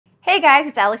Hey guys,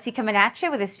 it's Alexi coming at you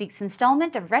with this week's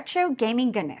installment of Retro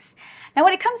Gaming Goodness. Now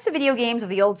when it comes to video games of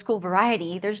the old school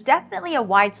variety, there's definitely a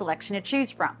wide selection to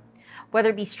choose from.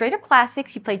 Whether it be straight up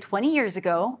classics you played 20 years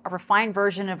ago, a refined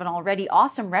version of an already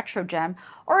awesome retro gem,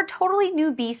 or a totally new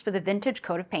beast with a vintage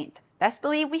coat of paint, best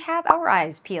believe we have our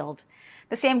eyes peeled.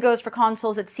 The same goes for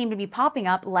consoles that seem to be popping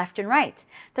up left and right.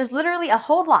 There's literally a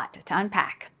whole lot to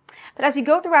unpack. But as we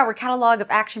go through our catalog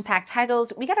of action-packed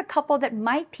titles, we got a couple that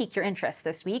might pique your interest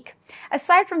this week.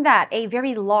 Aside from that, a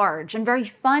very large and very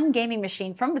fun gaming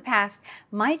machine from the past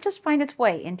might just find its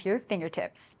way into your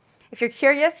fingertips. If you're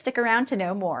curious, stick around to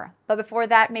know more. But before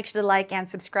that, make sure to like and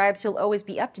subscribe so you'll always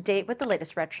be up to date with the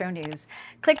latest retro news.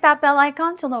 Click that bell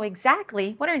icon so you'll know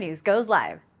exactly when our news goes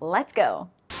live. Let's go!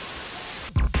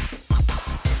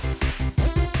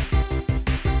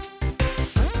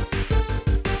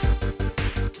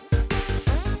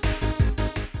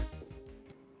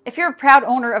 If you're a proud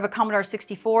owner of a Commodore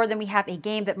 64, then we have a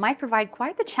game that might provide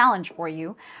quite the challenge for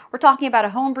you. We're talking about a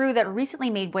homebrew that recently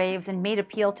made waves and made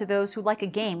appeal to those who like a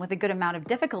game with a good amount of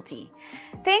difficulty.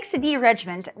 Thanks to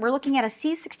D.Rejiment, we're looking at a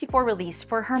C64 release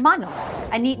for Hermanos,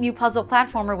 a neat new puzzle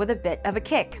platformer with a bit of a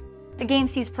kick. The game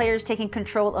sees players taking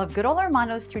control of good old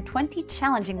Hermanos through 20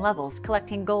 challenging levels,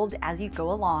 collecting gold as you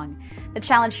go along. The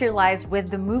challenge here lies with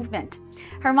the movement.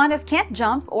 Hermanos can't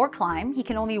jump or climb, he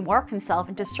can only warp himself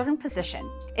into a certain position.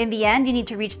 In the end, you need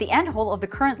to reach the end hole of the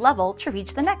current level to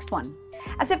reach the next one.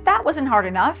 As if that wasn't hard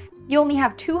enough, you only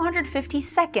have 250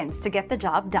 seconds to get the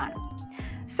job done.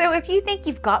 So if you think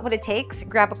you've got what it takes,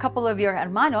 grab a couple of your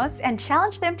Hermanos and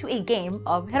challenge them to a game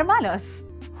of Hermanos.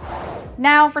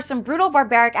 Now for some brutal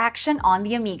barbaric action on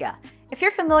the Amiga. If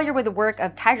you're familiar with the work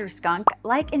of Tigerskunk,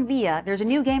 like in Via, there's a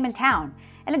new game in town,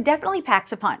 and it definitely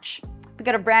packs a punch. We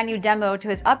got a brand new demo to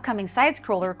his upcoming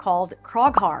side-scroller called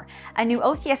Krogharr, a new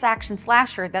OCS action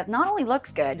slasher that not only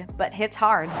looks good, but hits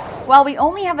hard. While we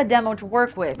only have a demo to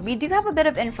work with, we do have a bit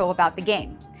of info about the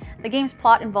game. The game's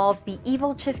plot involves the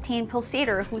evil chieftain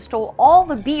Pulsator who stole all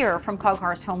the beer from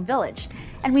Krogharr's home village.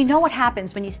 And we know what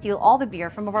happens when you steal all the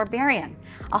beer from a barbarian.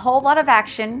 A whole lot of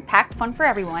action, packed fun for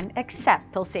everyone,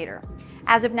 except Pulsator.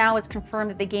 As of now, it's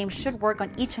confirmed that the game should work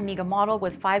on each Amiga model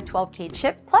with 512K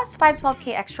chip plus 512K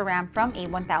extra RAM from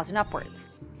A1000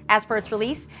 upwards. As for its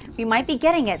release, we might be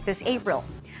getting it this April.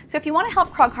 So if you want to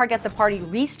help Krogharr get the party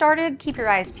restarted, keep your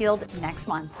eyes peeled next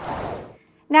month.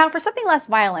 Now for something less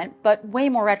violent, but way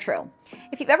more retro.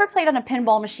 If you've ever played on a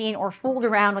pinball machine or fooled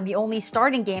around on the only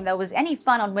starting game that was any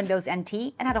fun on Windows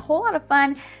NT and had a whole lot of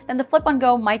fun, then the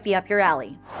FlipOnGo might be up your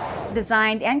alley.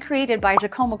 Designed and created by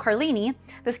Giacomo Carlini,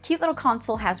 this cute little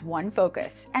console has one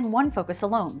focus, and one focus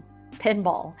alone: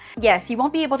 pinball. Yes, you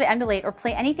won't be able to emulate or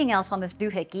play anything else on this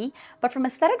doohickey, but from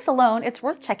aesthetics alone, it's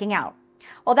worth checking out.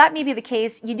 While that may be the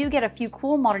case, you do get a few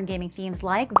cool modern gaming themes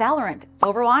like Valorant,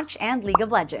 Overwatch, and League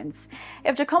of Legends.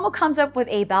 If Giacomo comes up with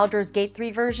a Baldur's Gate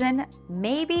 3 version,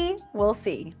 maybe, we'll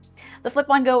see. The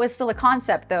FlipOnGo is still a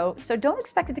concept though, so don't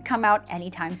expect it to come out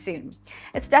anytime soon.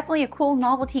 It's definitely a cool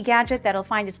novelty gadget that'll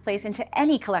find its place into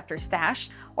any collector's stash,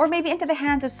 or maybe into the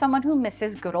hands of someone who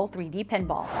misses good old 3D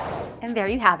pinball. And there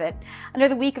you have it,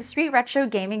 another week of sweet retro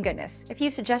gaming goodness. If you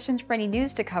have suggestions for any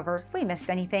news to cover, if we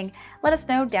missed anything, let us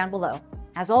know down below.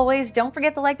 As always, don't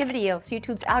forget to like the video so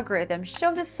YouTube's algorithm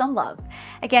shows us some love.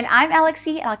 Again, I'm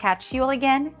Alexi, and I'll catch you all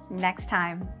again next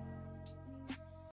time.